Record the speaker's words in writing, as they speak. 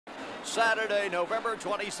Saturday, November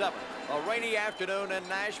 27th, a rainy afternoon in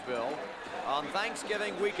Nashville on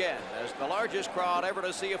Thanksgiving weekend, as the largest crowd ever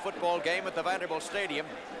to see a football game at the Vanderbilt Stadium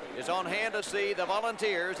is on hand to see the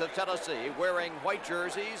Volunteers of Tennessee wearing white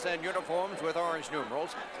jerseys and uniforms with orange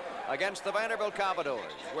numerals against the Vanderbilt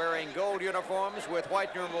Commodores wearing gold uniforms with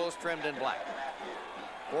white numerals trimmed in black.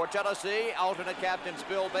 For Tennessee, alternate captains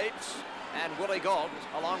Bill Bates and Willie Gault,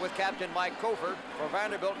 along with Captain Mike Cofer. For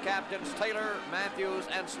Vanderbilt, captains Taylor, Matthews,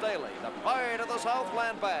 and Staley, the pride of the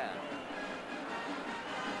Southland Band.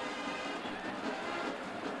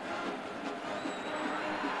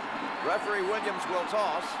 Referee Williams will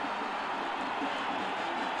toss.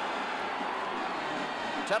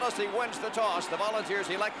 Tennessee wins the toss. The Volunteers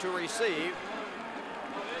elect to receive.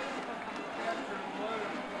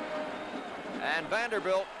 And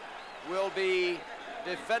Vanderbilt will be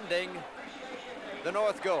defending the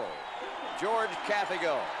north goal. George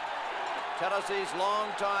Caffigo, Tennessee's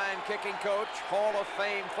longtime kicking coach, Hall of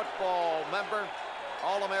Fame football member,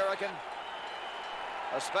 All-American.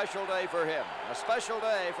 A special day for him, a special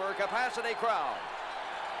day for a capacity crowd,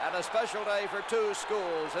 and a special day for two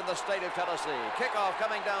schools in the state of Tennessee. Kickoff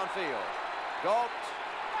coming downfield. Gault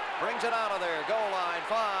brings it out of there. Goal line,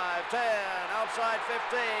 5, 10, outside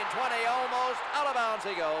 15, 20, almost out of bounds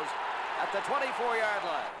he goes at the 24-yard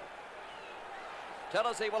line.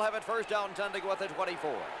 Tennessee will have it first down 10 to go at the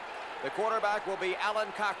 24. The quarterback will be Alan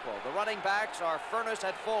Cockrell. The running backs are Furness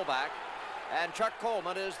at fullback, and Chuck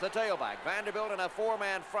Coleman is the tailback. Vanderbilt in a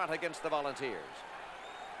four-man front against the Volunteers.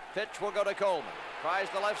 Pitch will go to Coleman. Tries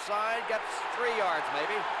the left side, gets 3 yards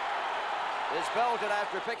maybe. Is belted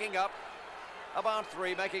after picking up about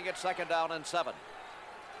 3, making it second down and 7.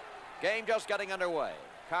 Game just getting underway.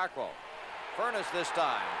 Cockrell. Furness this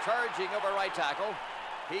time, charging over right tackle.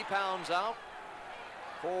 He pounds out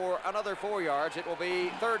for another 4 yards. It will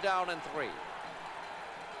be third down and 3.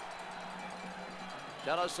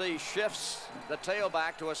 Tennessee shifts the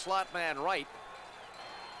tailback to a slot man right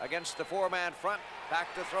against the four-man front.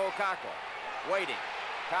 Back to throw Cockrell. Waiting.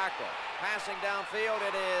 Cockrell passing downfield.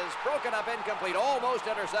 It is broken up, incomplete, almost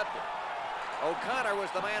intercepted. O'Connor was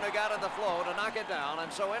the man who got in the flow to knock it down,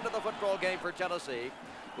 and so into the football game for Tennessee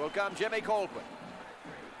will come Jimmy Colquitt.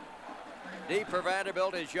 Deep for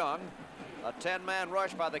Vanderbilt is Young. A 10-man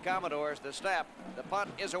rush by the Commodores. The snap. The punt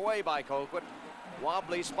is away by Colquitt.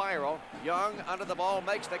 Wobbly spiral. Young under the ball,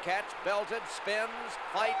 makes the catch, belted, spins,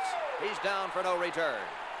 fights. He's down for no return.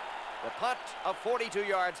 The punt of 42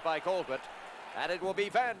 yards by Colquitt, and it will be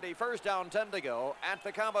Vandy first down 10 to go at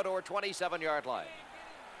the Commodore 27-yard line.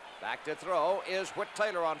 Back to throw is Whit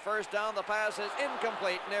Taylor on first down. The pass is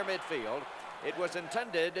incomplete near midfield. It was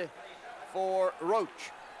intended for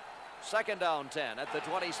Roach. Second down 10 at the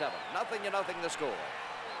 27. 0-0 the score.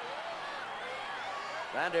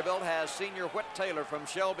 Vanderbilt has senior Whit Taylor from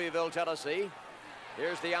Shelbyville, Tennessee.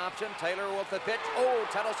 Here's the option. Taylor with the pitch. Oh,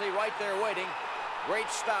 Tennessee right there waiting. Great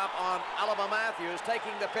stop on Alabama Matthews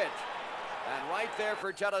taking the pitch. And right there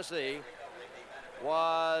for Tennessee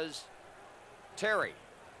was Terry.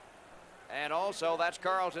 And also that's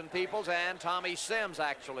Carlton Peoples, and Tommy Sims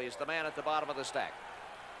actually is the man at the bottom of the stack.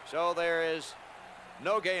 So there is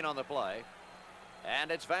no gain on the play, and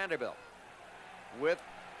it's Vanderbilt with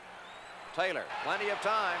Taylor. Plenty of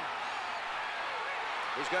time.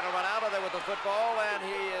 He's going to run out of there with the football, and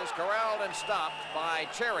he is corralled and stopped by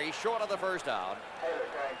Cherry short of the first down.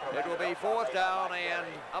 It will be fourth down and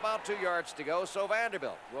about 2 yards to go, so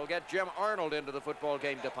Vanderbilt will get Jim Arnold into the football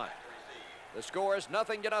game to punt. The score is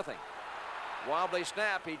 0-0. Wobbly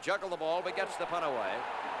snap. He juggled the ball but gets the punt away.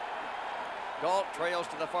 Gault trails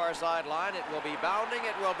to the far sideline. It will be bounding.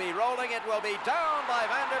 It will be rolling. It will be down by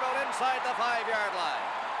Vanderbilt inside the 5-yard line.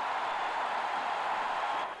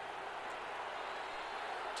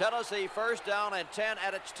 Tennessee first down and 10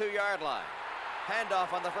 at its 2-yard line.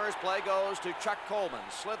 Handoff on the first play goes to Chuck Coleman,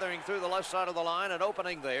 slithering through the left side of the line and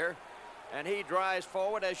opening there. And he drives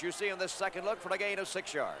forward, as you see in this second look, for a gain of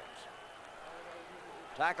 6 yards.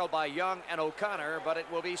 Tackled by Young and O'Connor, but it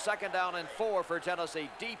will be second down and 4 for Tennessee,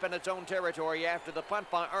 deep in its own territory after the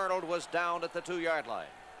punt by Arnold was down at the 2-yard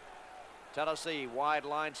line. Tennessee wide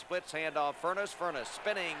line splits, handoff Furness. Furness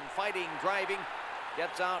spinning, fighting, driving,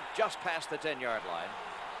 gets out just past the 10-yard line.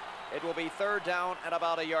 It will be third down and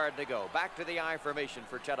about a yard to go. Back to the I formation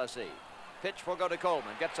for Tennessee. Pitch will go to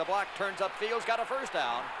Coleman. Gets a block, turns upfield, got a first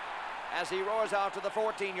down as he roars out to the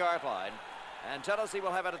 14-yard line. And Tennessee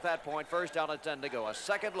will have it at that point, first down and 10 to go. A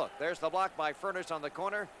second look. There's the block by Furness on the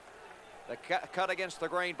corner. The cut against the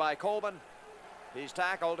grain by Coleman. He's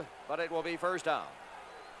tackled, but it will be first down.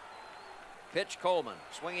 Pitch Coleman,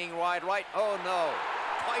 swinging wide right. Oh, no.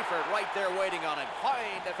 Twyford right there waiting on him.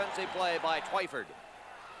 Fine defensive play by Twyford.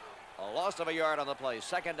 A loss of a yard on the play.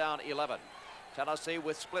 Second down, 11. Tennessee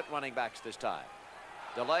with split running backs this time.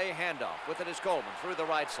 Delay handoff. With it is Coleman through the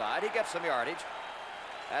right side. He gets some yardage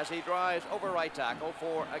as he drives over right tackle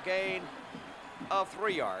for a gain of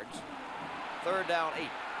 3 yards. Third down, 8.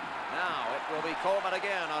 Now it will be Coleman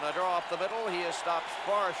again on a draw up the middle. He is stopped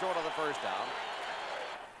far short of the first down.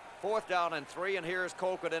 Fourth down and 3, and here's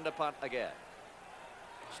Colquitt in to punt again.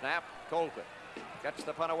 Snap, Colquitt gets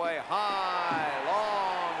the punt away. High,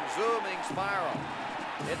 long, zooming spiral.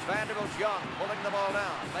 It's Vanderbilt Young pulling the ball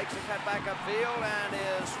down. Makes a cut back upfield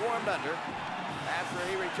and is swarmed under after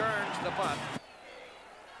he returns the punt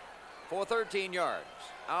for 13 yards.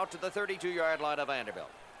 Out to the 32-yard line of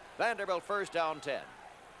Vanderbilt. Vanderbilt first down 10.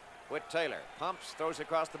 With Taylor. Pumps, throws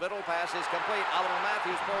across the middle. Pass is complete. Oliver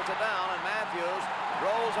Matthews pulls it down, and Matthews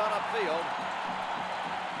rolls on upfield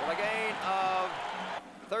for a gain of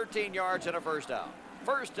 13 yards and a first down.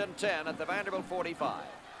 First and 10 at the Vanderbilt 45.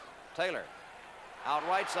 Taylor out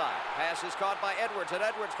right side. Pass is caught by Edwards, and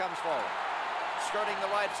Edwards comes forward. Skirting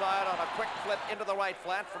the right side on a quick flip into the right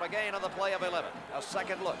flat from a gain on the play of 11. A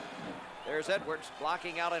second look. There's Edwards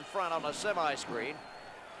blocking out in front on a semi-screen.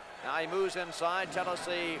 Now he moves inside.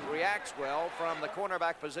 Tennessee reacts well from the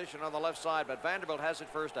cornerback position on the left side, but Vanderbilt has it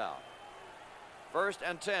first down. First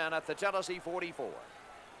and 10 at the Tennessee 44.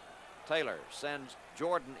 Taylor sends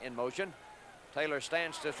Jordan in motion. Taylor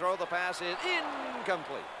stands to throw. The pass is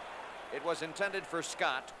incomplete. It was intended for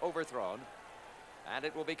Scott, overthrown, and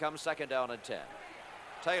it will become second down and 10.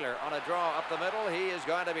 Taylor on a draw up the middle. He is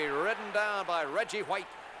going to be ridden down by Reggie White.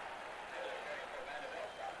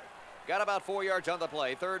 Got about 4 yards on the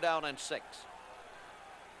play. Third down and 6.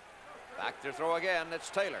 Back to throw again. It's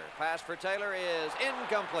Taylor. Pass for Taylor is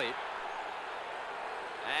incomplete.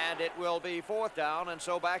 And it will be fourth down, and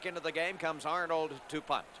so back into the game comes Arnold to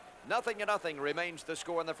punt. 0-0 remains the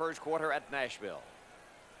score in the first quarter at Nashville.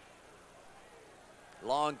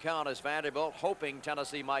 Long count as Vanderbilt hoping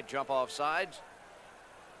Tennessee might jump off sides.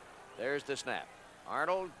 There's the snap.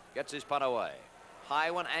 Arnold gets his punt away. High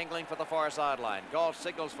one angling for the far sideline. Galt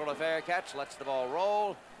signals for a fair catch, lets the ball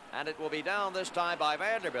roll, and it will be down this time by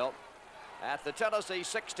Vanderbilt at the Tennessee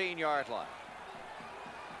 16-yard line.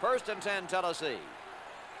 First and 10 Tennessee.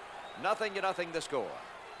 0-0 the score.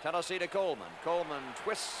 Tennessee to Coleman. Coleman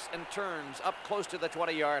twists and turns up close to the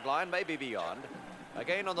 20-yard line, maybe beyond. A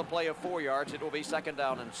gain on the play of 4 yards. It will be second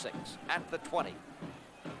down and 6 at the 20.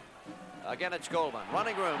 Again, it's Coleman.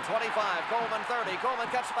 Running room, 25. Coleman, 30. Coleman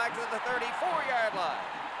cuts back to the 34-yard line.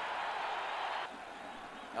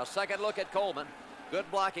 A second look at Coleman. Good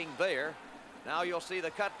blocking there. Now you'll see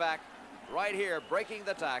the cutback right here, breaking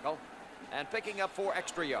the tackle and picking up 4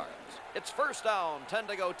 extra yards. It's first down, 10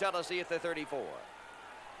 to go Tennessee at the 34.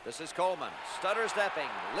 This is Coleman, stutter stepping,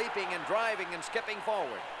 leaping and driving and skipping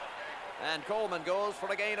forward. And Coleman goes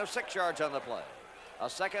for a gain of 6 yards on the play. A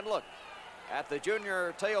second look at the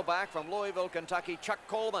junior tailback from Louisville, Kentucky, Chuck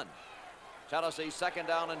Coleman. Tennessee second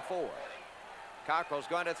down and 4. Cockrell's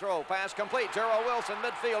going to throw. Pass complete. Gerald Wilson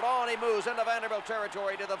midfield on. He moves into Vanderbilt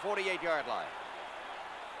territory to the 48-yard line.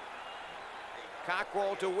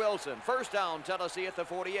 Cockrell to Wilson. First down, Tennessee at the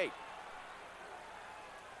 48.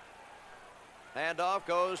 Handoff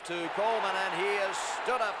goes to Coleman, and he is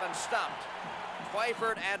stood up and stopped.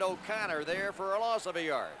 Twyford and O'Connor there for a loss of a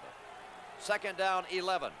yard. Second down,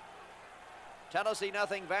 11. Tennessee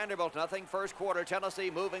nothing, Vanderbilt nothing. First quarter, Tennessee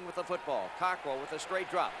moving with the football. Cockrell with a straight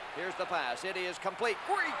drop. Here's the pass. It is complete.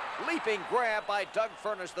 Great leaping grab by Doug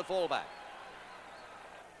Furness, the fullback.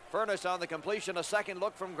 Furness on the completion, a second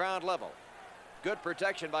look from ground level. Good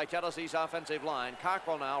protection by Tennessee's offensive line.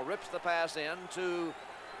 Cockrell now rips the pass in to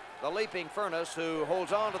the leaping Furness, who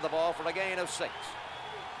holds on to the ball for a gain of 6.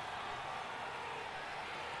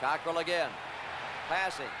 Cockrell again.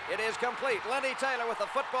 Passing. It is complete. Lenny Taylor with the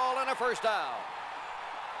football and a first down.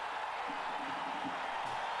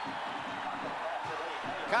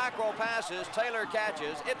 Cockrell passes. Taylor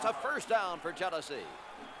catches. It's a first down for Tennessee.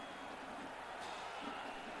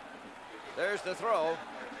 There's the throw.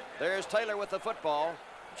 There's Taylor with the football.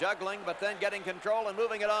 Juggling, but then getting control and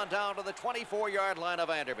moving it on down to the 24-yard line of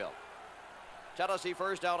Vanderbilt. Tennessee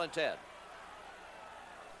first down and 10.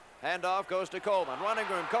 Handoff goes to Coleman. Running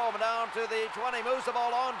room. Coleman down to the 20. Moves the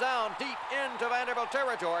ball on down deep into Vanderbilt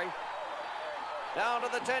territory. Down to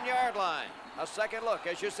the 10-yard line. A second look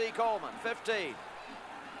as you see Coleman. 15.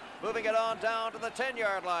 Moving it on down to the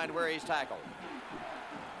 10-yard line where he's tackled.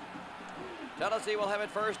 Tennessee will have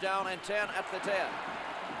it first down and 10 at the 10.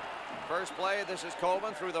 First play, this is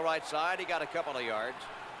Coleman through the right side. He got a couple of yards.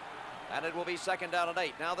 And it will be second down and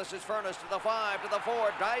 8. Now this is Furness to the 5, to the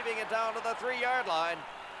 4, driving it down to the 3-yard line.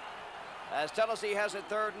 as Tennessee has it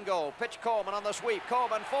 3rd and goal. Pitch Coleman on the sweep.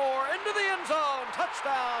 Coleman 4 into the end zone.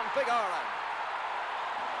 Touchdown, Big Orange.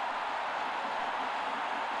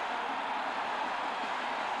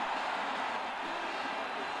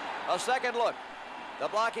 A second look. The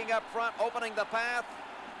blocking up front, opening the path.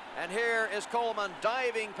 And here is Coleman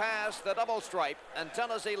diving past the double stripe, and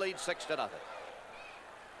Tennessee leads 6-0.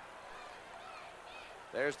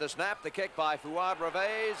 There's the snap. The kick by Fuad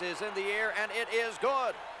Reveiz is in the air, and it is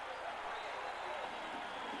good.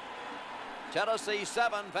 Tennessee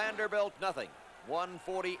 7, Vanderbilt nothing.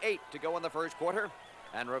 1:48 to go in the first quarter,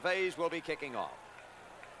 and Reveiz will be kicking off.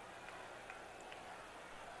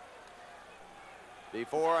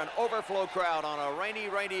 Before an overflow crowd on a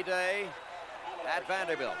rainy day at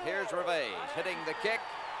Vanderbilt. Here's Reveiz hitting the kick.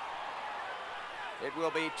 It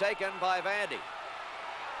will be taken by Vandy.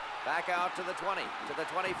 Back out to the 20, to the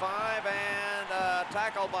 25, and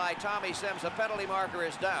tackled by Tommy Sims. The penalty marker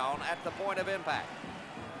is down at the point of impact.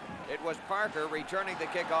 It was Parker returning the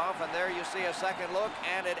kickoff, and there you see a second look,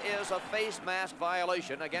 and it is a face mask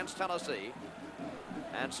violation against Tennessee.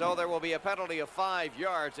 And so there will be a penalty of 5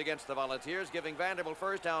 yards against the Volunteers, giving Vanderbilt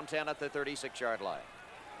first down 10 at the 36-yard line.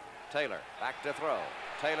 Taylor back to throw.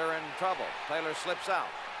 Taylor in trouble. Taylor slips out.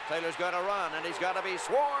 Taylor's going to run, and he's got to be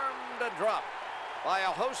swarmed and dropped by a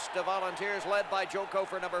host of Volunteers led by Joe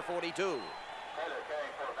Kofer, number 42. Taylor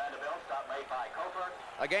carrying for Vanderbilt, stop made by Kofer.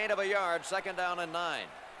 A gain of a yard, 2nd down and 9.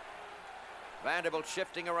 Vanderbilt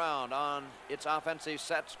shifting around on its offensive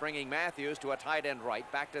sets, bringing Matthews to a tight end right.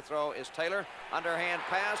 Back to throw is Taylor. Underhand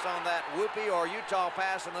pass on that Whoopi or Utah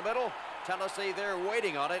pass in the middle. Tennessee there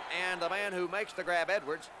waiting on it, and the man who makes the grab,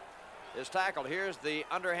 Edwards, is tackled. Here's the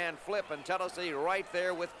underhand flip, and Tennessee right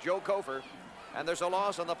there with Joe Kofer. And there's a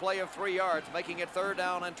loss on the play of 3 yards, making it 3rd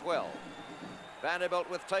down and 12. Vanderbilt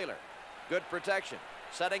with Taylor. Good protection.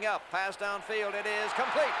 Setting up. Pass downfield. It is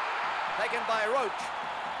complete. Taken by Roach.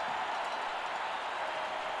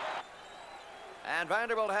 And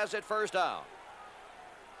Vanderbilt has it 1st down.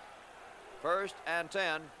 1st and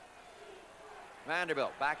 10.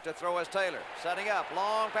 Vanderbilt back to throw as Taylor. Setting up.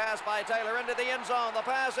 Long pass by Taylor into the end zone. The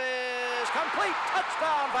pass is complete.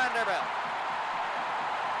 Touchdown, Vanderbilt.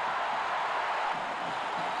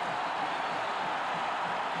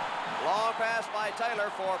 Long pass by Taylor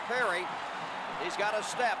for Perry. He's got a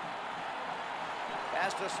step.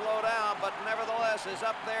 Has to slow down, but nevertheless is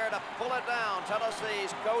up there to pull it down.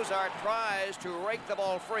 Tennessee's Cozart tries to rake the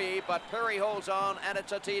ball free, but Perry holds on, and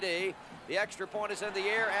it's a TD. The extra point is in the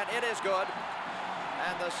air, and it is good.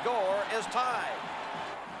 And the score is tied.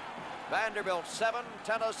 Vanderbilt 7,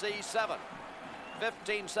 Tennessee 7.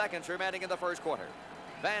 15 seconds remaining in the first quarter.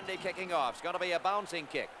 Vandy kicking off. It's going to be a bouncing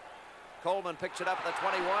kick. Coleman picks it up at the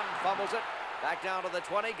 21, fumbles it. Back down to the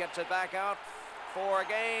 20, gets it back out for a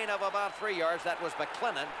gain of about 3 yards. That was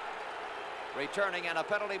McClennan returning, and a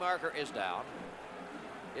penalty marker is down.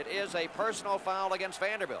 It is a personal foul against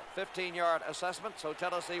Vanderbilt. 15-yard assessment, so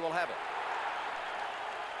Tennessee will have it.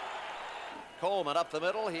 Coleman up the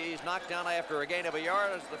middle. He's knocked down after a gain of a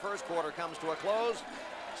yard as the first quarter comes to a close.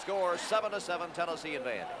 Score 7-7, Tennessee and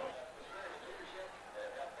Vandy.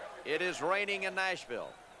 It is raining in Nashville.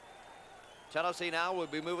 Tennessee now will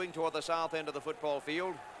be moving toward the south end of the football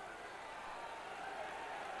field.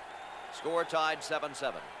 Score tied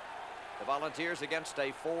 7-7. The Volunteers against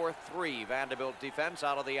a 4-3 Vanderbilt defense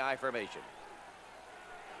out of the I formation.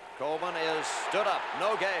 Coleman is stood up,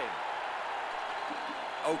 no gain.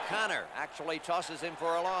 O'Connor actually tosses him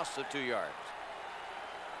for a loss of 2 yards.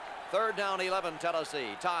 3rd down 11, Tennessee,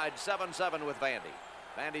 tied 7-7 with Vandy.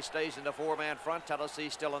 Vandy stays in the 4-man front. Tennessee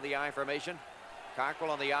still in the I formation.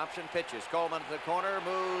 Cockrell on the option, pitches. Coleman to the corner,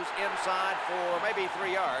 moves inside for maybe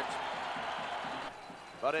 3 yards.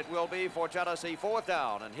 But it will be for Tennessee 4th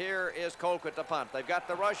down, and here is Colquitt to punt. They've got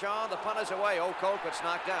the rush on, the punt is away. Oh, Colquitt's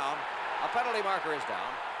knocked down. A penalty marker is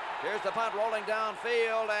down. Here's the punt rolling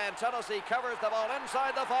downfield, and Tennessee covers the ball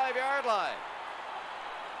inside the 5-yard line.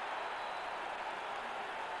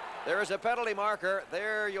 There is a penalty marker.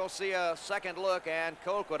 There you'll see a second look, and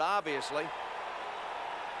Colquitt obviously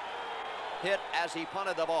hit as he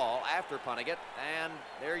punted the ball after punting it, and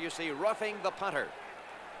there you see roughing the punter.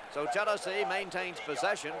 So Tennessee maintains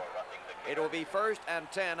possession. It will be 1st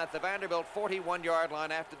and 10 at the Vanderbilt 41-yard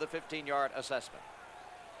line after the 15-yard assessment.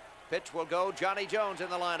 Pitch will go. Johnny Jones in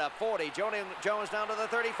the lineup. 40. Jones down to the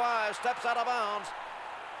 35. Steps out of bounds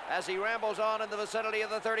as he rambles on in the vicinity of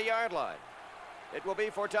the 30-yard line. It will be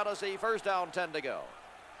for Tennessee 1st down, 10 to go.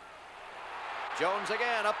 Jones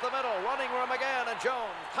again up the middle, running room again, and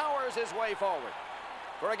Jones powers his way forward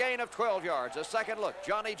for a gain of 12 yards. A second look.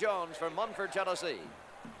 Johnny Jones from Munford, Tennessee.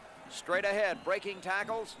 Straight ahead, breaking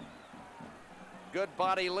tackles. Good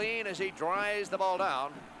body lean as he drives the ball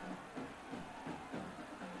down.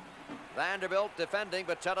 Vanderbilt defending,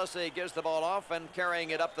 but Tennessee gives the ball off and carrying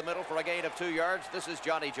it up the middle for a gain of 2 yards. This is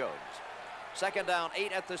Johnny Jones. Second down,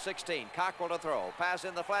 8 at the 16. Cockrell to throw. Pass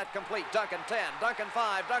in the flat, complete. Duncan 10, Duncan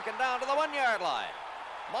 5, Duncan down to the 1-yard line.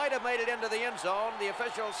 Might have made it into the end zone. The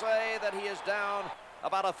officials say that he is down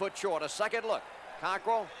about a foot short. A second look.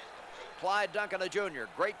 Cockrell, Clyde Duncan, a junior.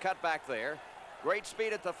 Great cut back there. Great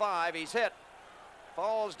speed at the 5. He's hit.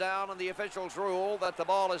 Falls down, and the officials rule that the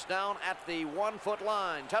ball is down at the 1-foot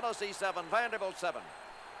line. Tennessee 7, Vanderbilt 7.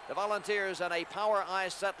 The Volunteers in a power I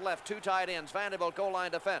set left. 2 tight ends. Vanderbilt goal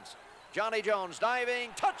line defense. Johnny Jones diving.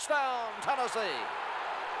 Touchdown, Tennessee.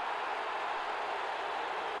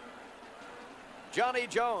 Johnny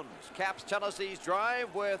Jones caps Tennessee's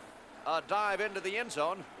drive with a dive into the end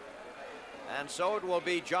zone. And so it will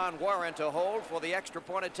be John Warren to hold for the extra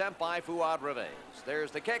point attempt by Fuad Reveiz.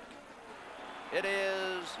 There's the kick. It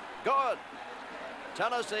is good.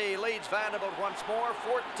 Tennessee leads Vanderbilt once more,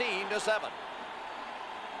 14-7.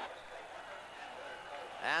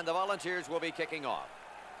 And the Volunteers will be kicking off.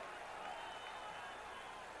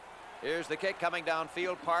 Here's the kick coming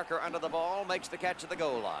downfield. Parker under the ball, makes the catch at the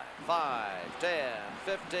goal line. 5, 10,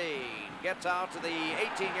 15. Gets out to the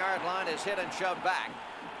 18-yard line, is hit and shoved back.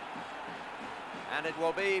 And it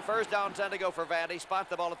will be first down 10 to go for Vandy. Spot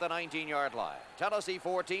the ball at the 19-yard line. Tennessee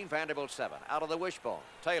 14, Vanderbilt 7. Out of the wishbone.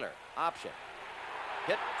 Taylor, option.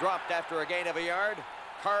 Hit, dropped after a gain of a yard.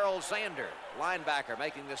 Carl Sander, linebacker,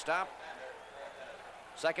 making the stop.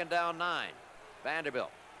 Second down 9,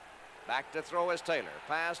 Vanderbilt. Back to throw is Taylor.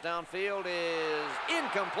 Pass downfield is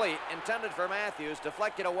incomplete. Intended for Matthews.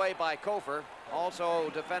 Deflected away by Kofer. Also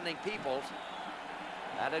defending Peoples.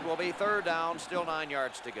 And it will be third down. Still 9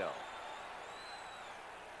 yards to go.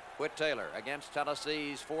 Whit Taylor against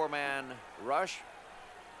Tennessee's 4-man rush.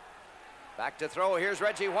 Back to throw. Here's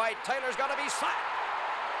Reggie White. Taylor's going to be sacked.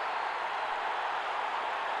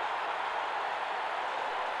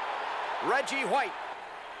 Reggie White.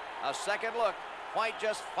 A second look. White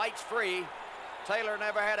just fights free. Taylor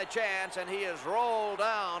never had a chance, and he is rolled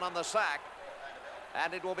down on the sack.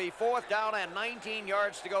 And it will be fourth down and 19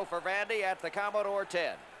 yards to go for Vandy at the Commodore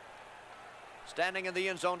 10. Standing in the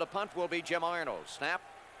end zone to punt will be Jim Arnold. Snap.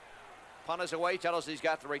 Punt is away. Tennessee's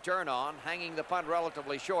got the return on. Hanging the punt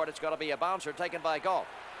relatively short. It's going to be a bouncer taken by Galt.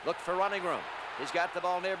 Look for running room. He's got the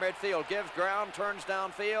ball near midfield. Gives ground, turns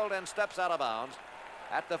downfield, and steps out of bounds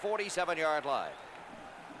at the 47-yard line.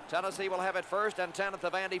 Tennessee will have it first and 10 at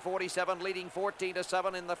the Vandy 47, leading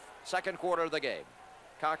 14-7 in the second quarter of the game.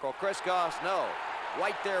 Cockrell, Chris Goss, no.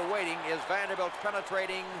 White there waiting is Vanderbilt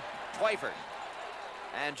penetrating Twyford.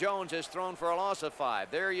 And Jones is thrown for a loss of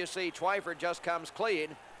 5. There you see Twyford just comes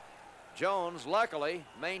clean. Jones, luckily,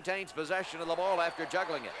 maintains possession of the ball after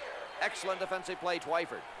juggling it. Excellent defensive play,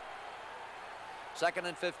 Twyford. Second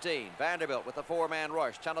and 15. Vanderbilt with a 4-man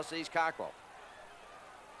rush. Tennessee's Cockrell.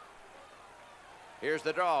 Here's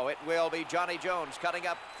the draw. It will be Johnny Jones cutting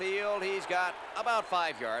up field. He's got about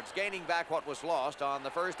 5 yards, gaining back what was lost on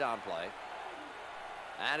the first down play.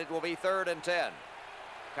 And it will be third and 10.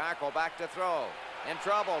 Cockrell back to throw. In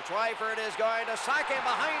trouble. Twyford is going to sack him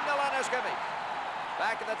behind the line of scrimmage.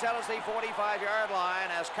 Back at the Tennessee 45-yard line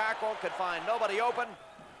as Cockrell could find nobody open.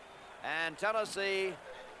 And Tennessee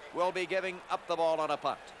will be giving up the ball on a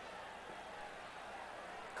punt.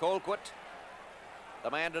 Colquitt,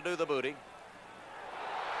 the man to do the booty.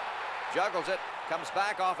 Juggles it, comes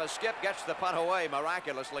back off a skip, gets the punt away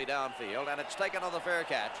miraculously downfield, and it's taken on the fair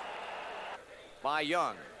catch by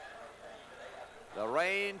Young. The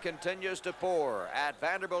rain continues to pour at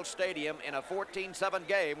Vanderbilt Stadium in a 14-7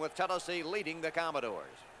 game with Tennessee leading the Commodores.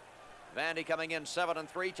 Vandy coming in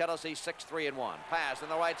 7-3, Tennessee 6-3-1. Pass on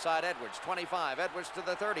the right side, Edwards, 25, Edwards to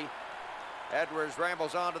the 30. Edwards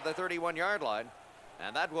rambles on to the 31-yard line,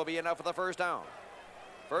 and that will be enough for the first down.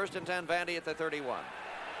 First and 10, Vandy at the 31.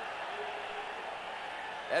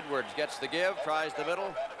 Edwards gets the give, tries the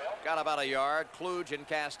middle, got about a yard. Kluge and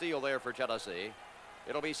Castile there for Tennessee.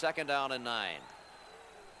 It'll be second down and 9.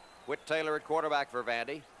 Whit Taylor at quarterback for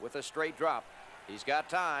Vandy with a straight drop. He's got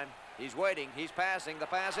time. He's waiting. He's passing. The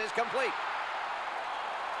pass is complete.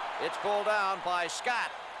 It's pulled down by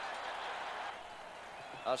Scott.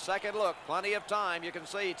 A second look. Plenty of time. You can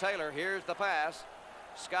see Taylor. Here's the pass.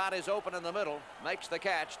 Scott is open in the middle. Makes the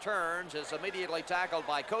catch. Turns. Is immediately tackled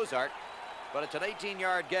by Cozart. But it's an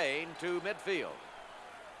 18-yard gain to midfield.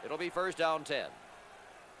 It'll be first down 10.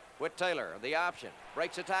 Whit Taylor, the option.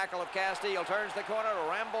 Breaks a tackle of Castile. Turns the corner.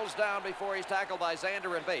 Rambles down before he's tackled by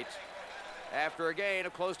Zander and Bates. After a gain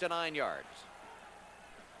of close to 9 yards.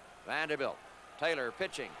 Vanderbilt. Taylor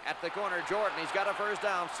pitching at the corner. Jordan, he's got a first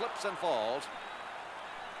down. Slips and falls.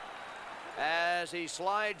 as he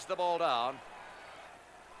slides the ball down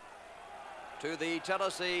to the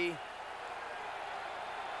Tennessee,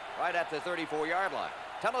 right at the 34-yard line.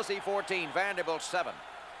 Tennessee 14, Vanderbilt 7.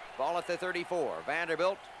 Ball at the 34.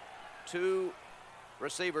 Vanderbilt, 2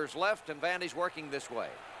 receivers left, and Vandy's working this way.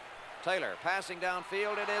 Taylor passing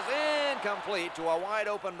downfield. It is incomplete to a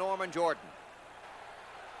wide-open Norman Jordan.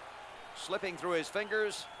 Slipping through his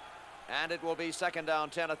fingers, and it will be second down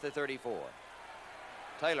 10 at the 34.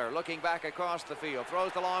 Taylor looking back across the field,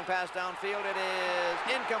 throws the long pass downfield. It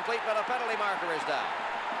is incomplete, but a penalty marker is down.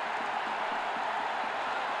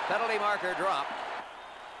 Penalty marker dropped.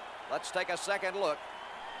 Let's take a second look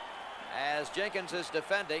as Jenkins is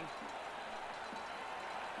defending.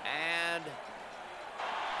 And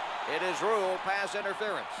it is ruled pass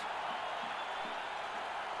interference.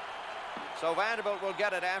 So Vanderbilt will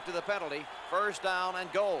get it after the penalty. First down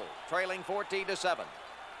and goal, trailing 14-7.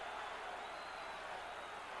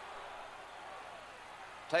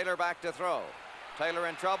 Taylor back to throw. Taylor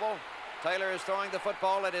in trouble. Taylor is throwing the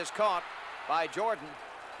football. It is caught by Jordan.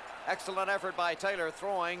 Excellent effort by Taylor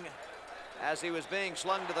throwing as he was being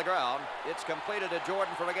slung to the ground. It's completed to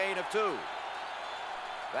Jordan for a gain of 2.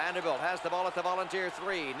 Vanderbilt has the ball at the Volunteer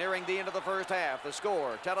 3, nearing the end of the first half. The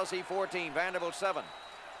score, Tennessee 14, Vanderbilt 7.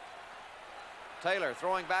 Taylor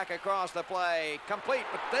throwing back across the play, complete,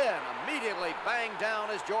 but then immediately banged down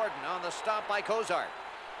is Jordan on the stop by Cozart.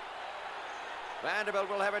 Vanderbilt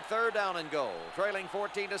will have it third down and goal, trailing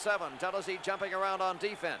 14-7. Tennessee jumping around on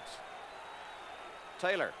defense.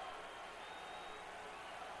 Taylor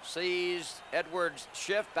sees Edwards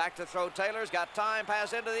shift, back to throw. Taylor's got time,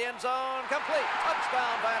 pass into the end zone, complete,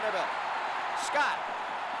 touchdown Vanderbilt. Scott.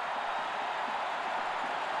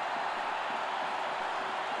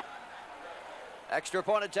 Extra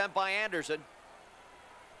point attempt by Anderson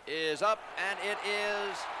is up, and it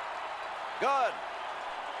is good.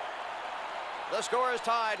 The score is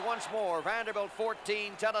tied once more. Vanderbilt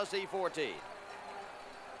 14, Tennessee 14.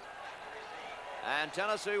 And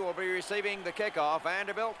Tennessee will be receiving the kickoff.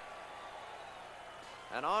 Vanderbilt,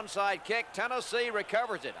 an onside kick. Tennessee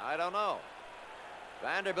recovers it. I don't know.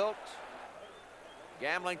 Vanderbilt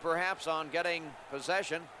gambling perhaps on getting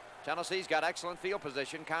possession. Tennessee's got excellent field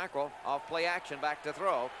position. Cockrell off play action, back to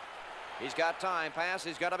throw. He's got time. Pass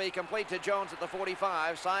is going to be complete to Jones at the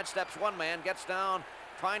 45. Sidesteps one man, gets down,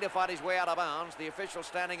 trying to fight his way out of bounds. The official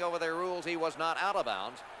standing over their rules. He was not out of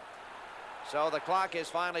bounds. So the clock is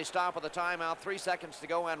finally stopped with a timeout. 3 seconds to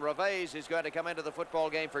go, and Reveiz is going to come into the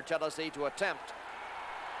football game for Tennessee to attempt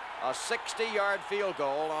a 60-yard field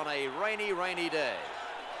goal on a rainy day.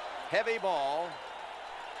 Heavy ball.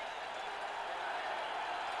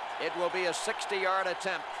 It will be a 60-yard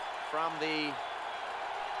attempt from the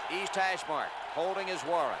east hash mark. Holding is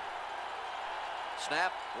Warren.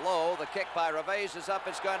 Snap low. The kick by Reveiz is up.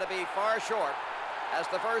 It's going to be far short as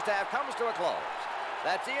the first half comes to a close.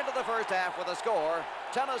 That's the end of the first half with a score,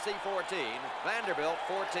 Tennessee 14, Vanderbilt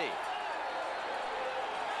 14.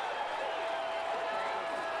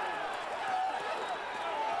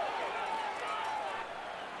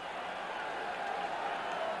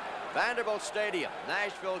 Vanderbilt Stadium,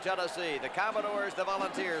 Nashville, Tennessee. The Commodores, the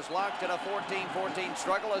Volunteers locked in a 14-14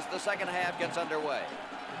 struggle as the second half gets underway.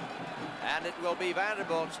 And it will be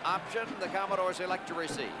Vanderbilt's option. The Commodores elect to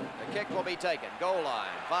receive. The kick will be taken. Goal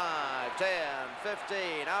line, 5, 10,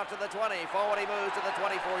 15, out to the 20. Forward he moves to the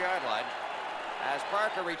 24-yard line. As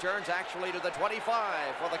Parker returns actually to the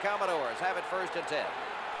 25 for the Commodores. Have it first and 10.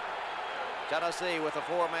 Tennessee with a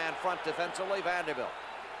 4-man front defensively. Vanderbilt.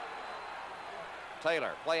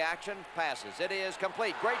 Taylor, play action, passes. It is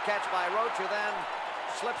complete. Great catch by Roach, who then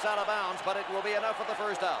slips out of bounds, but it will be enough for the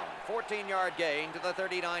first down. 14-yard gain to the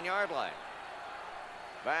 39-yard line.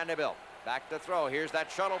 Vanderbilt back to throw. Here's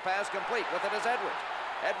that shuttle pass complete. With it is Edwards.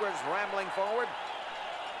 Edwards rambling forward.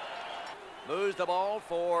 Moves the ball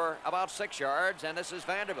for about 6 yards, and this is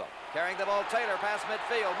Vanderbilt. Carrying the ball, Taylor past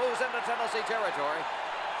midfield. Moves into Tennessee territory.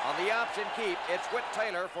 On the option keep, it's Whit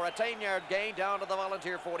Taylor for a 10-yard gain down to the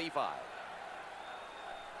Volunteer 45.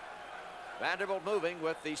 Vanderbilt moving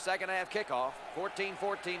with the second half kickoff.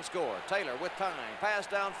 14-14 score. Taylor with time. Pass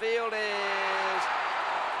downfield is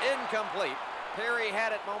incomplete. Perry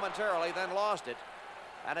had it momentarily, then lost it.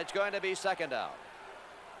 And it's going to be second down.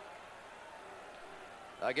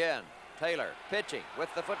 Again, Taylor pitching with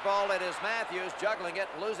the football. It is Matthews juggling it,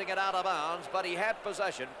 losing it out of bounds, but he had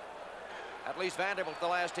possession. At least Vanderbilt, the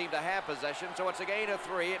last team to have possession. So it's a gain of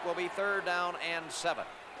 3. It will be third down and 7.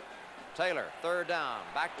 Taylor, third down,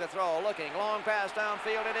 back to throw, looking, long pass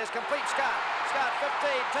downfield, it is complete. Scott,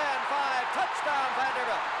 15, 10, 5, touchdown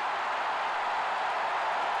Vanderbilt.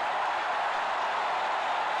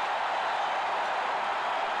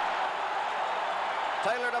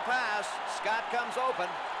 Taylor to pass. Scott comes open.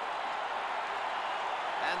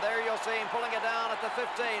 And there you'll see him pulling it down at the 15.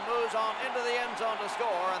 Moves on into the end zone to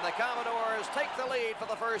score. And the Commodores take the lead for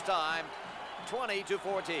the first time, 20-14.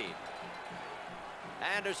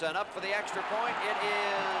 Anderson up for the extra point. It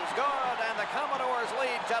is good. And the Commodores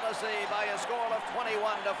lead Tennessee by a score of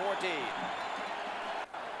 21-14.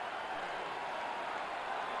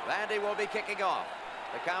 Vandy will be kicking off.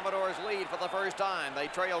 The Commodores lead for the first time. They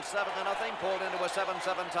trailed 7-0, pulled into a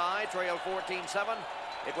 7-7 tie, trailed 14-7.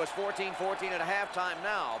 It was 14-14 at halftime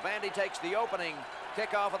now. Vandy takes the opening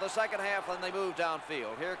kickoff of the second half, and they move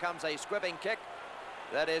downfield. Here comes a squibbing kick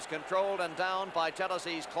that is controlled and down by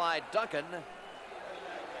Tennessee's Clyde Duncan,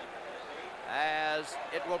 as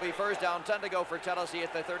it will be first down, 10 to go for Tennessee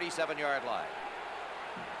at the 37-yard line.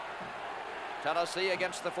 Tennessee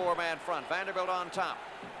against the four-man front. Vanderbilt on top.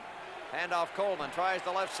 Handoff Coleman, tries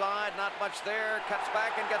the left side, not much there, cuts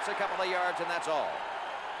back and gets a couple of yards, and that's all.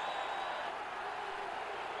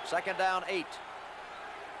 Second down, 8.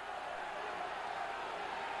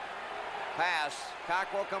 Pass,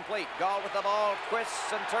 Cockrell complete. Gall with the ball,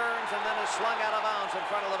 twists and turns, and then is slung out of bounds in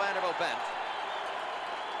front of the Vanderbilt bench.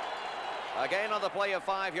 A gain on the play of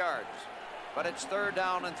 5 yards, but it's third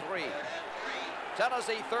down and 3.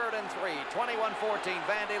 Tennessee third and 3, 21-14.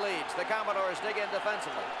 Vandy leads. The Commodores dig in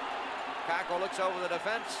defensively. Cockrell looks over the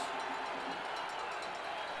defense.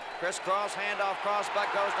 Crisscross, handoff,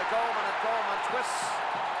 crossback goes to Coleman, and Coleman twists,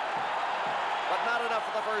 but not enough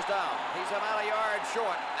for the first down. He's about a yard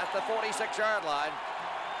short at the 46-yard line,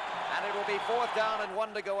 and it will be fourth down and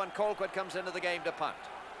 1 to go, and Colquitt comes into the game to punt.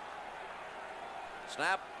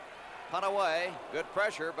 Snap, punt away, good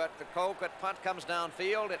pressure, but the Colquitt punt comes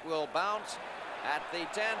downfield. It will bounce at the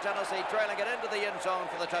 10, Tennessee trailing it into the end zone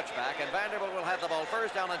for the touchback, and Vanderbilt will have the ball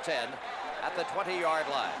first down and 10 at the 20-yard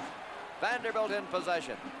line. Vanderbilt in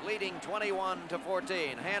possession, leading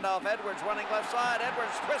 21-14. Handoff, Edwards running left side.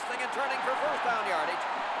 Edwards twisting and turning for first down yardage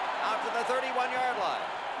out to the 31-yard line.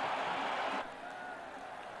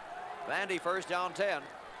 Vandy first down 10.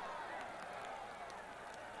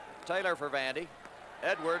 Taylor for Vandy.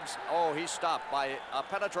 Edwards, oh, he's stopped by a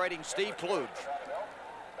penetrating Steve Kluge.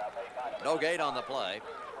 No gain on the play.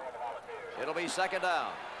 It'll be second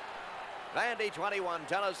down. Vandy 21,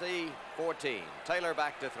 Tennessee 14. Taylor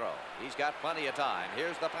back to throw. He's got plenty of time.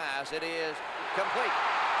 Here's the pass. It is complete.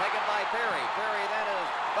 Taken by Perry. Perry then is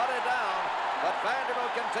butted down, but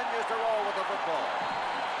Vanderbilt continues to roll with the football.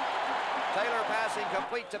 Taylor passing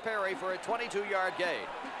complete to Perry for a 22-yard gain.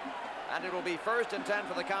 And it will be first and 10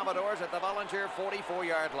 for the Commodores at the Volunteer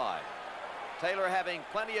 44-yard line. Taylor having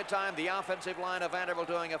plenty of time. The offensive line of Vanderbilt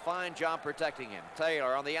doing a fine job protecting him.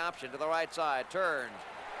 Taylor on the option to the right side. Turns.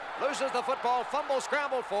 Loses the football. Fumble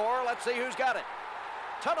scrambled for. Let's see who's got it.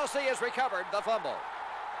 Tennessee has recovered the fumble.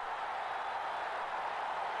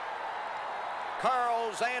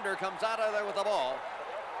 Carl Zander comes out of there with the ball.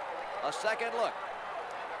 A second look.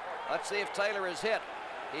 Let's see if Taylor is hit.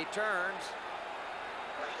 He turns.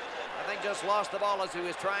 I think just lost the ball as he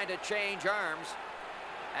was trying to change arms.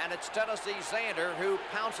 And it's Tennessee Zander who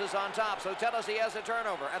pounces on top. So Tennessee has a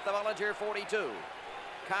turnover at the Volunteer 42.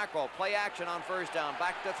 Cockrell, play action on first down.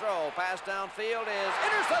 Back to throw. Pass downfield is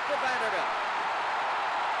intercepted Vanderbilt.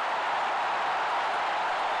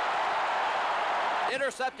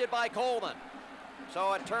 Intercepted by Coleman.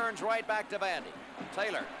 So it turns right back to Vandy.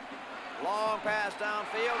 Taylor. Long pass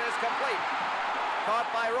downfield is complete. Caught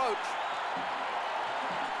by Roach.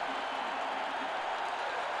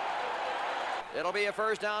 It'll be a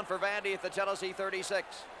first down for Vandy at the Tennessee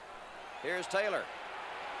 36. Here's Taylor.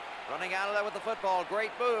 Running out of there with the football.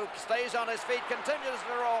 Great move. Stays on his feet. Continues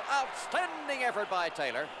to roll. Outstanding effort by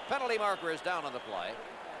Taylor. Penalty marker is down on the play.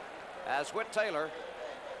 As Whit Taylor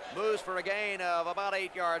moves for a gain of about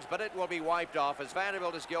 8 yards, but it will be wiped off as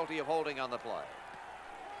Vanderbilt is guilty of holding on the play.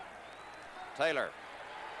 Taylor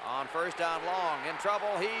on first down long. In trouble.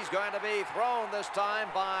 He's going to be thrown this time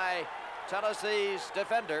by Tennessee's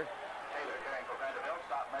defender.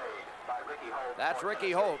 That's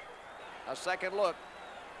Ricky Holt. A second look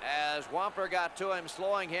as Wampler got to him,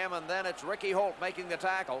 slowing him, and then it's Ricky Holt making the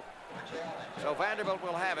tackle. So Vanderbilt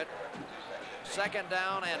will have it. Second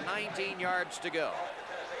down and 19 yards to go.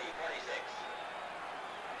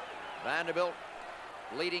 Vanderbilt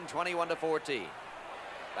leading 21-14.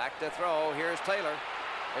 Back to throw. Here's Taylor.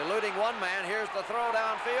 Eluding one man. Here's the throw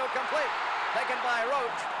downfield. Complete. Taken by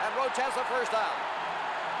Roach, and Roach has the first down.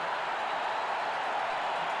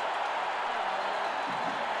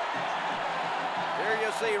 Here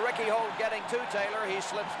you see Ricky Holt getting to Taylor. He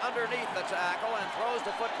slips underneath the tackle and throws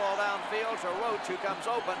the football downfield to Roach, who comes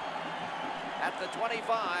open. at the 25,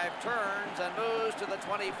 turns and moves to the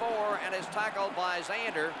 24 and is tackled by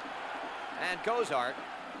Zander and Cozart.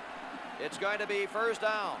 It's going to be first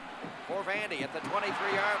down for Vandy at the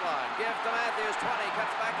 23-yard line. Gives to Matthews, 20,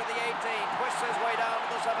 cuts back to the 18, twists his way down to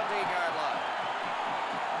the 17-yard line.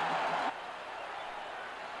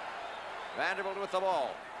 Vanderbilt with the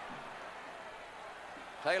ball.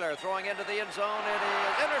 Taylor throwing into the end zone. It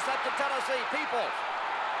is intercepted. Tennessee. Peoples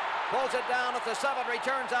pulls it down at the 7,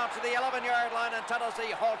 returns out to the 11-yard line, and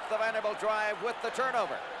Tennessee halts the Vanderbilt drive with the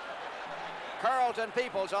turnover. Carlton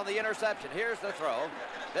Peoples on the interception. Here's the throw.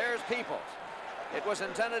 There's Peoples. It was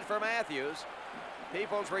intended for Matthews.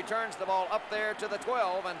 Peoples returns the ball up there to the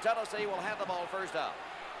 12, and Tennessee will have the ball first out.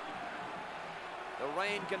 The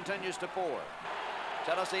rain continues to pour.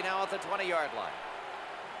 Tennessee now at the 20-yard line.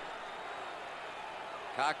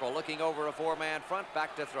 Cockrell looking over a 4-man front,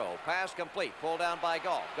 back to throw. Pass complete, pulled down by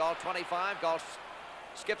Gall. Gall 25, Gall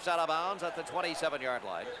skips out of bounds at the 27-yard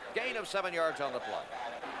line. Gain of 7 yards on the play.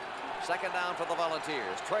 Second down for the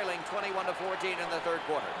Volunteers, trailing 21-14 in the third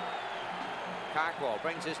quarter. Cockrell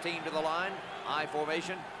brings his team to the line. I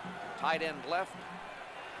formation, tight end left.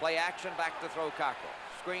 Play action, back to throw Cockrell.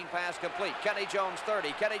 Screen pass complete. Kenny Jones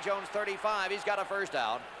 30, Kenny Jones 35. He's got a first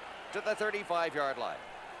down to the 35-yard line.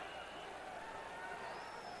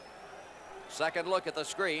 Second look at the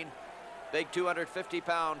screen. Big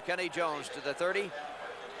 250-pound Kenny Jones to the 30.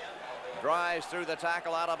 Drives through the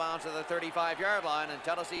tackle out of bounds to the 35-yard line, and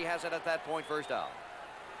Tennessee has it at that point first down.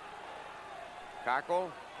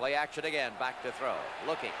 Cockrell, play action again, back to throw.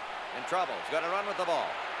 Looking, in trouble, he's going to run with the ball.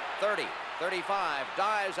 30, 35,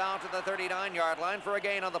 dives out to the 39-yard line for a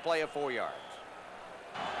gain on the play of 4 yards.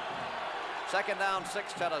 Second down,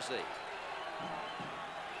 6, Tennessee.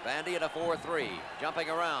 Vandy at a 4-3, jumping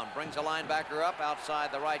around, brings a linebacker up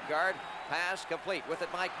outside the right guard. Pass complete, with it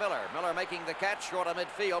Mike Miller. Miller making the catch short of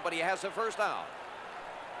midfield, but he has a first down.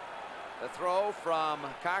 The throw from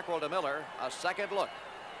Cockrell to Miller, a second look.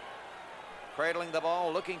 Cradling the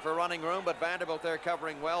ball, looking for running room, but Vanderbilt there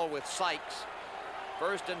covering well with Sykes.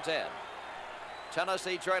 First and 10.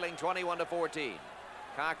 Tennessee trailing 21-14.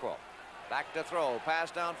 Cockrell back to throw, pass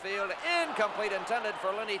downfield, incomplete, intended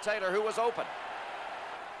for Lenny Taylor, who was open.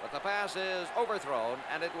 But the pass is overthrown,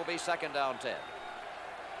 and it will be second down 10.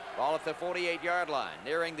 Ball at the 48-yard line,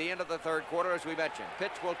 nearing the end of the third quarter, as we mentioned.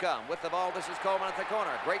 Pitch will come with the ball. This is Coleman at the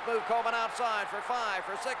corner. Great move, Coleman outside for 5,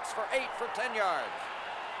 for 6, for 8, for 10 yards.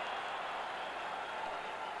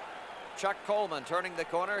 Chuck Coleman turning the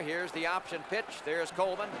corner. Here's the option pitch. There's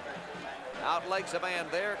Coleman. Outlegs a man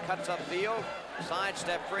there, cuts upfield.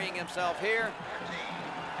 Sidestep, freeing himself here.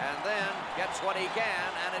 And then gets what he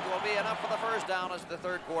can, and it will be enough for the first down as the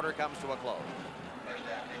third quarter comes to a close.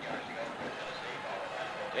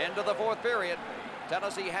 Into the fourth period.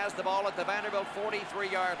 Tennessee has the ball at the Vanderbilt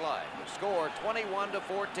 43-yard line. Score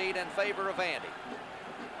 21-14 in favor of Vandy.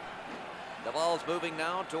 The ball's moving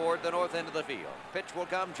now toward the north end of the field. Pitch will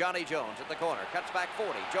come. Johnny Jones at the corner. Cuts back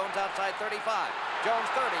 40. Jones outside 35. Jones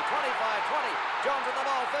 30, 25, 20. Jones at the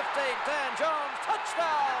ball, 15, 10. Jones,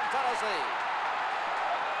 touchdown, Tennessee.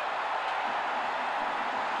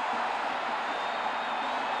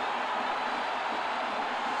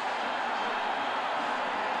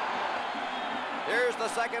 Here's the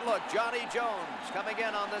second look. Johnny Jones coming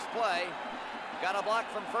in on this play. Got a block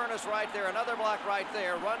from Furness right there, another block right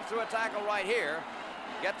there, runs through a tackle right here,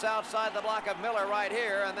 gets outside the block of Miller right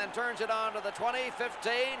here, and then turns it on to the 20,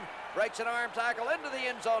 15, breaks an arm tackle into the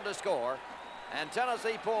end zone to score, and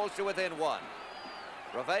Tennessee pulls to within 1.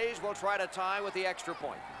 Revés will try to tie with the extra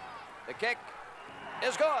point. The kick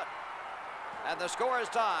is good, and the score is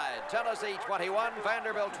tied. Tennessee 21,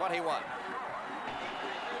 Vanderbilt 21.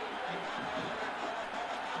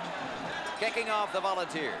 Kicking off the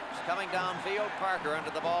Volunteers. Coming downfield, Parker under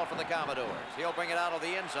the ball for the Commodores. He'll bring it out of the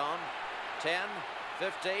end zone. 10,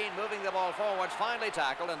 15, moving the ball forwards, finally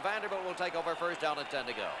tackled, and Vanderbilt will take over first down at 10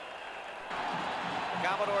 to go. The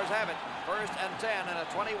Commodores have it. First and 10 in a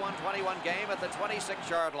 21-21 game at the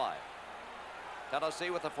 26-yard line. Tennessee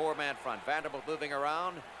with a 4-man front. Vanderbilt moving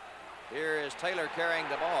around. Here is Taylor carrying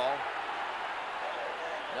the ball.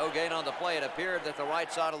 No gain on the play. It appeared that the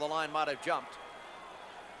right side of the line might have jumped.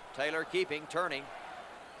 Taylor keeping, turning.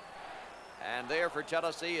 And there for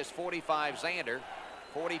Tennessee is 45 Zander,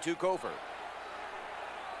 42 Kofor.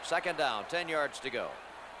 Second down, 10 yards to go.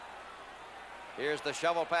 Here's the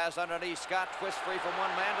shovel pass underneath. Scott twists free from one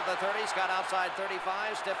man to the 30. Scott outside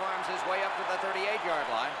 35, stiff arms his way up to the 38-yard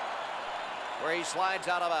line, where he slides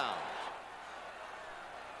out of bounds.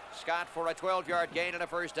 Scott for a 12-yard gain and a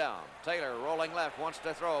first down. Taylor rolling left, wants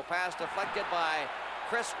to throw. Pass deflected by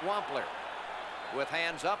Chris Wampler. With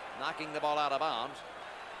hands up, knocking the ball out of bounds.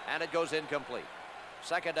 and it goes incomplete.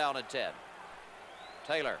 Second down and 10.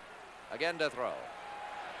 Taylor again to throw.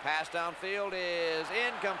 Pass downfield is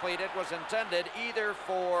incomplete. It was intended either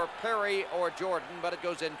for Perry or Jordan, but it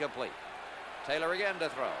goes incomplete. Taylor again to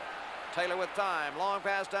throw. Taylor with time. Long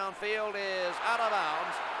pass downfield is out of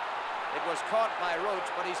bounds. It was caught by Roach,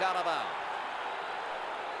 but he's out of bounds.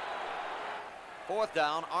 Fourth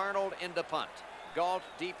down, Arnold into punt. Galt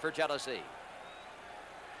deep for Tennessee.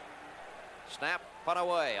 Snap, punt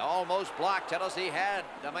away. Almost blocked. Tennessee had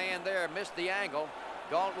the man there, missed the angle.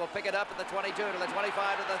 Galt will pick it up at the 22 to the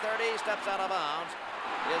 25 to the 30. Steps out of bounds.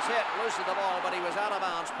 Is hit, loosened the ball, but he was out of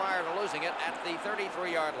bounds prior to losing it at the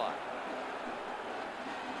 33-yard line.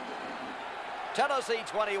 Tennessee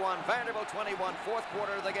 21, Vanderbilt 21, fourth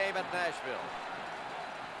quarter of the game at Nashville.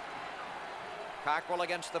 Cockrell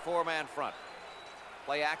against the four-man front.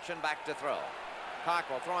 Play action, back to throw.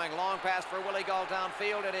 Cockrell throwing long pass for Willie Galt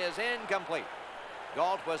downfield. It is incomplete.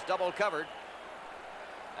 Galt was double covered,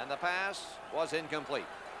 and the pass was incomplete.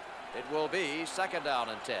 It will be second down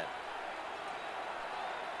and 10.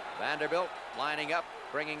 Vanderbilt lining up,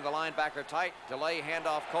 bringing the linebacker tight. Delay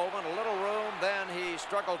handoff Coleman, a little room, then he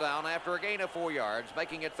struggled down after a gain of 4 yards,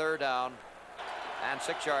 making it third down and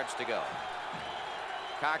 6 yards to go.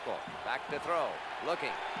 Cockrell back to throw,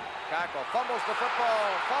 looking. Cockrell fumbles the football,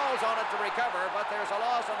 falls on it to recover, but there's a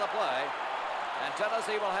loss on the play, and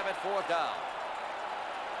Tennessee will have it fourth down.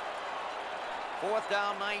 Fourth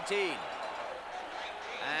down, 19.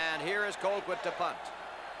 And here is Colquitt to punt.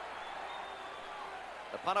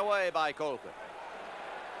 The punt away by Colquitt.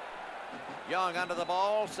 Young under the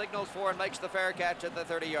ball, signals for and makes the fair catch at the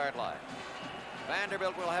 30-yard line.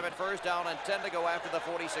 Vanderbilt will have it first down and 10 to go after the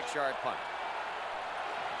 46-yard punt.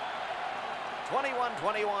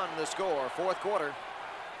 21-21 the score, fourth quarter.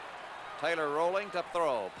 Taylor rolling to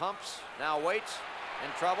throw, pumps, now waits,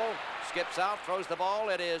 in trouble, skips out, throws the ball.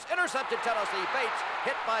 It is intercepted. Tennessee. Bates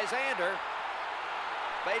hit by Zander.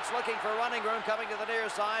 Bates looking for running room, coming to the near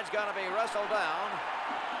side, is going to be wrestled down.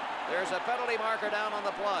 There's a penalty marker down on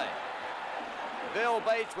the play. Bill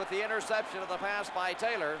Bates with the interception of the pass by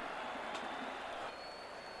Taylor.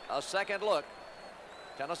 A second look.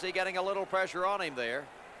 Tennessee getting a little pressure on him there.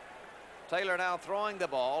 Taylor now throwing the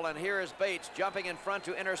ball, and here is Bates jumping in front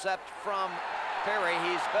to intercept from Perry.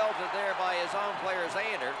 He's belted there by his own player,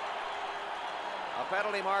 Zander. A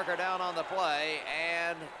penalty marker down on the play,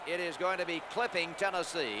 and it is going to be clipping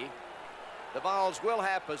Tennessee. The Vols will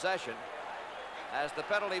have possession as the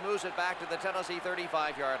penalty moves it back to the Tennessee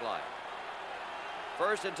 35-yard line.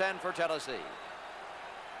 First and 10 for Tennessee.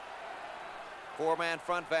 Four-man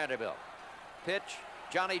front, Vanderbilt. Pitch,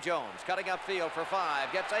 Johnny Jones cutting upfield for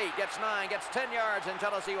 5, gets 8, gets 9, gets 10 yards, and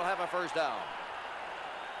Tennessee will have a first down.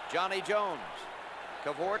 Johnny Jones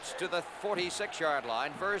cavorts to the 46-yard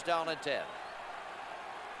line, first down and 10.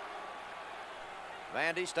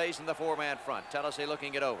 Vandy stays in the four-man front. Tennessee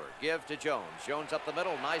looking it over. Give to Jones. Jones up the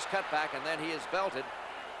middle. Nice cutback, and then he is belted.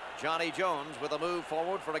 Johnny Jones with a move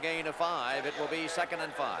forward for a gain of 5. It will be second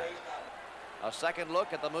and 5. A second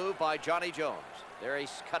look at the move by Johnny Jones. There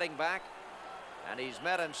he's cutting back, and he's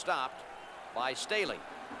met and stopped by Staley.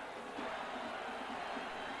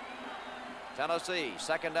 Tennessee,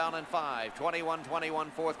 second down and 5.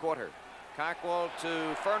 21-21 fourth quarter. Cockrell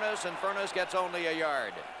to Furness, and Furness gets only a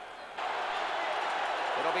yard.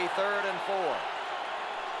 It'll be third and 4.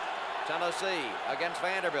 Tennessee against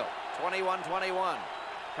Vanderbilt. 21-21.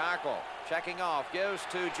 Cockrell checking off, gives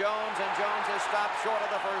to Jones, and Jones is stopped short of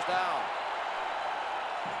the first down.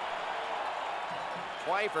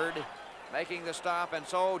 Twyford making the stop, and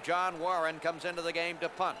so John Warren comes into the game to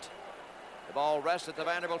punt. The ball rests at the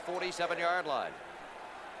Vanderbilt 47-yard line.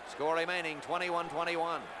 Score remaining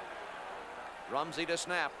 21-21. Rumsey to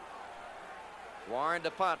snap. Warren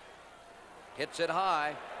to punt. Hits it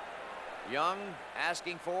high. Young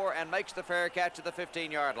asking for and makes the fair catch at the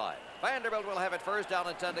 15-yard line. Vanderbilt will have it first down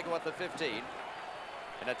and 10 to go at the 15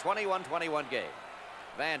 in a 21-21 game.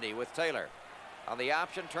 Vandy with Taylor on the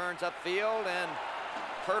option, turns upfield and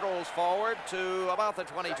hurdles forward to about the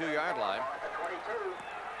 22-yard line.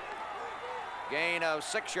 Gain of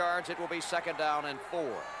 6 yards. It will be second down and 4.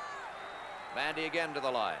 Vandy again to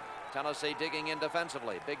the line. Tennessee digging in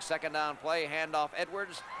defensively. Big second down play. Handoff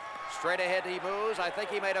Edwards. Straight ahead he moves. I think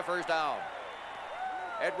he made a first down.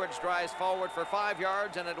 Edwards drives forward for 5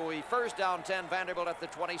 yards, and it will be first down 10. Vanderbilt at the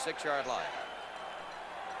 26-yard line.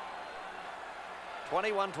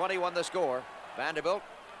 21-21 the score. Vanderbilt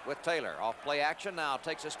with Taylor off play action now,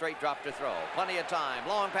 takes a straight drop to throw. Plenty of time.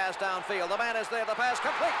 Long pass downfield. The man is there. The pass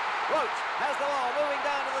complete. Roach has the ball moving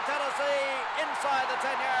down to the Tennessee inside the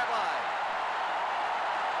 10-yard line.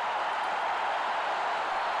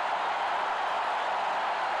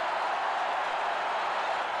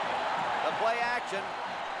 action.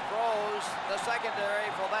 Throws the secondary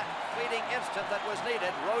for that fleeting instant that was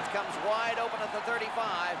needed. Roach comes wide open at the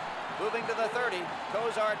 35. Moving to the 30.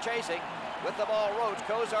 Cozart chasing. With the ball, Roach.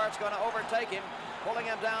 Cozart's going to overtake him, pulling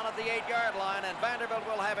him down at the 8-yard line, and Vanderbilt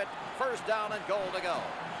will have it first down and goal to go.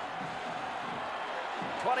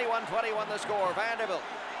 21-21 the score. Vanderbilt,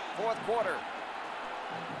 fourth quarter.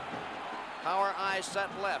 Power I set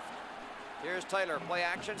left. Here's Taylor. Play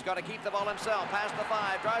action's got to keep the ball himself. Past the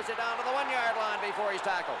 5. Drives it down to the 1-yard line before he's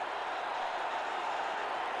tackled.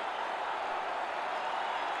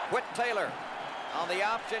 Whit Taylor on the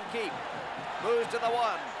option keep. Moves to the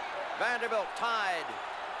 1. Vanderbilt tied.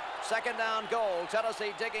 Second down goal.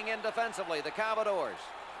 Tennessee digging in defensively. The Commodores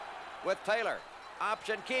with Taylor.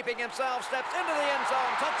 Option keeping himself. Steps into the end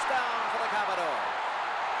zone. Touchdown for the Commodores.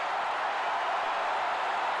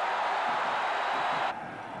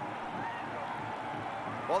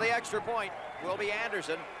 Well, the extra point will be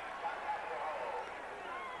Anderson.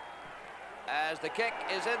 As the kick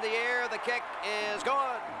is in the air, the kick is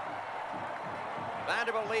good.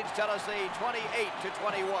 Vanderbilt leads Tennessee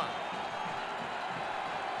 28-21.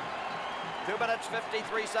 2 minutes,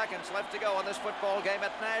 53 seconds left to go in this football game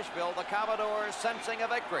at Nashville. The Commodores sensing a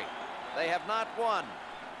victory. They have not won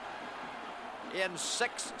in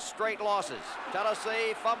 6 straight losses.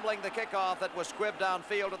 Tennessee fumbling the kickoff that was squibbed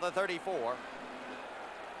downfield at the 34.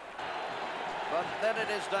 But then it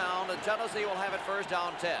is down, and Tennessee will have it first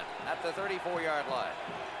down 10 at the 34-yard line.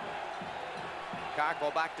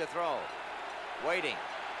 Cockrell back to throw. Waiting,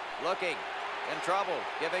 looking, in trouble,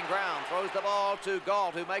 giving ground. Throws the ball to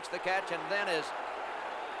Galt, who makes the catch and then is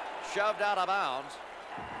shoved out of bounds.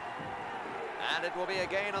 And it will be a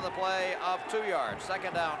gain on the play of 2 yards.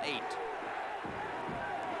 Second down, 8.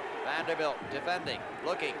 Vanderbilt defending,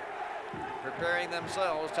 looking, preparing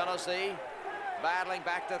themselves. Tennessee battling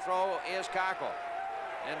back to throw is Cockrell.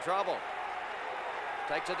 In trouble.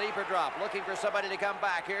 Takes a deeper drop, looking for somebody to come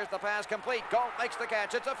back. Here's the pass complete. Galt makes the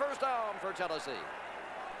catch. It's a first down for Tennessee.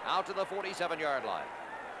 Out to the 47-yard line.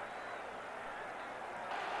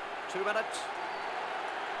 2 minutes,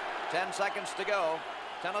 10 seconds to go.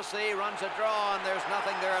 Tennessee runs a draw, and there's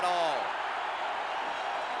nothing there at all.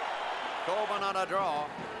 Coleman on a draw.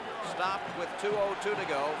 Stopped with 2:02 to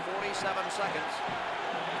go, 47 seconds.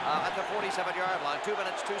 At the 47-yard line. 2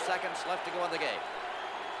 minutes, 2 seconds left to go in the game.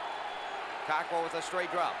 Cockrell with a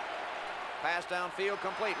straight drop. Pass downfield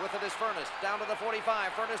complete. With it is Furness. Down to the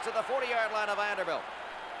 45. Furness to the 40-yard line of Vanderbilt.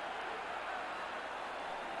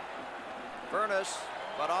 Furness,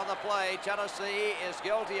 but on the play, Tennessee is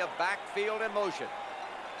guilty of backfield in motion.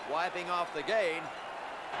 Wiping off the gain.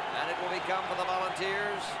 And it will become for the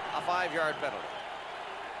Volunteers a 5-yard penalty.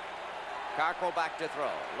 Cockrell back to throw.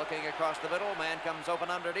 Looking across the middle. Man comes open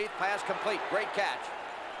underneath. Pass complete. Great catch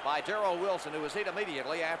by Darrell Wilson, who was hit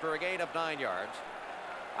immediately after a gain of 9 yards.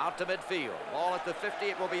 Out to midfield. Ball at the 50.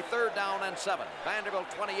 It will be third down and 7. Vanderbilt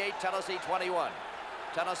 28, Tennessee 21.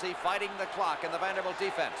 Tennessee fighting the clock in the Vanderbilt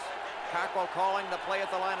defense. Cockrell calling the play at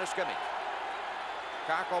the line of scrimmage.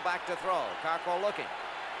 Cockrell back to throw. Cockrell looking.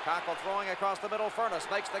 Cockrell throwing across the middle. Furness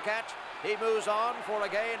makes the catch. He moves on for a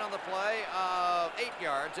gain on the play of 8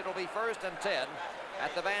 yards. It'll be first and 10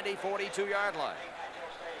 at the Vandy 42-yard line.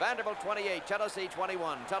 Vanderbilt 28, Tennessee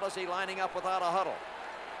 21. Tennessee lining up without a huddle.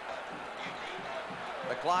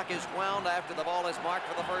 The clock is wound after the ball is marked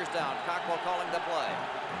for the first down. Cockrell calling the play.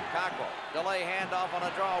 Cockrell, delay handoff on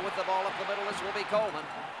a draw with the ball up the middle. This will be Coleman.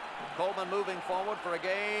 Coleman moving forward for a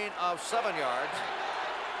gain of 7 yards.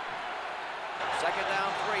 Second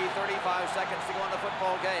down 3, 35 seconds to go in the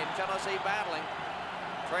football game. Tennessee battling,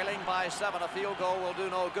 trailing by 7. A field goal will do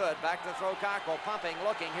no good. Back to throw Cockrell, pumping,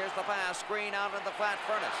 looking. Here's the pass, screen out in the flat.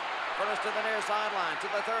 Furness. Furness to the near sideline, to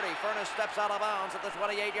the 30. Furness steps out of bounds at the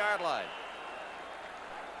 28-yard line.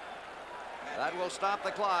 That will stop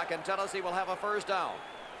the clock, and Tennessee will have a first down.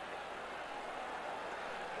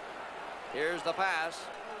 Here's the pass.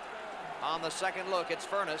 On the second look, it's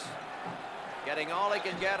Furness. Getting all he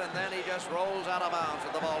can get, and then he just rolls out of bounds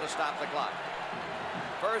with the ball to stop the clock.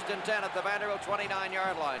 First and 10 at the Vanderbilt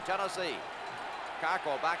 29-yard line. Tennessee.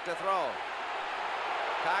 Cockrell back to throw.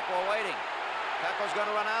 Cockrell waiting. Cockrell's going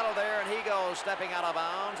to run out of there, and he goes stepping out of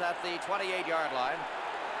bounds at the 28-yard line.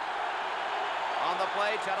 On the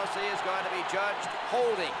play, Tennessee is going to be judged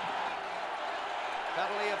holding.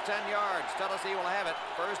 Penalty of 10 yards. Tennessee will have it.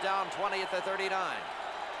 First down 20 at the 39.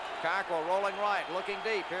 Cockrell rolling right, looking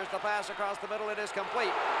deep. Here's the pass across the middle. It is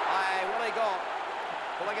complete by Willie Galt.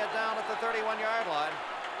 Pulling it down at the 31-yard line.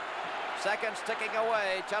 Seconds ticking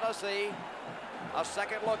away. Tennessee, a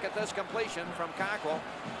second look at this completion from Cockrell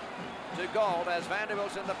to Galt as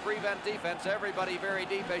Vanderbilt's in the prevent defense. Everybody very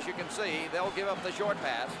deep, as you can see. They'll give up the short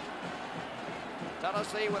pass.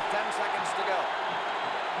 Tennessee with 10 seconds to go.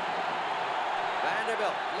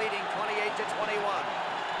 Vanderbilt leading 28-21.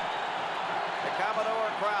 The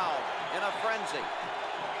Commodore crowd in a frenzy.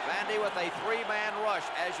 Vandy with a three-man rush,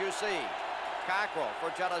 as you see. Cockrell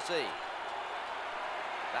for Tennessee.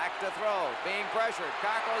 Back to throw, being pressured.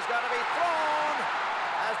 Cockrell is going to be thrown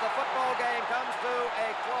as the football game comes to a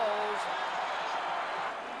close.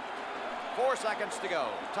 4 seconds to go.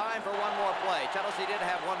 Time for one more play. Tennessee did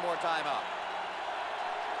have one more timeout.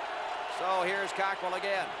 So here's Cockrell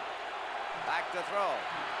again. Back to throw.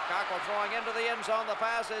 Cockrell throwing into the end zone. The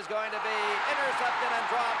pass is going to be intercepted and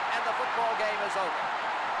dropped, and the football game is over.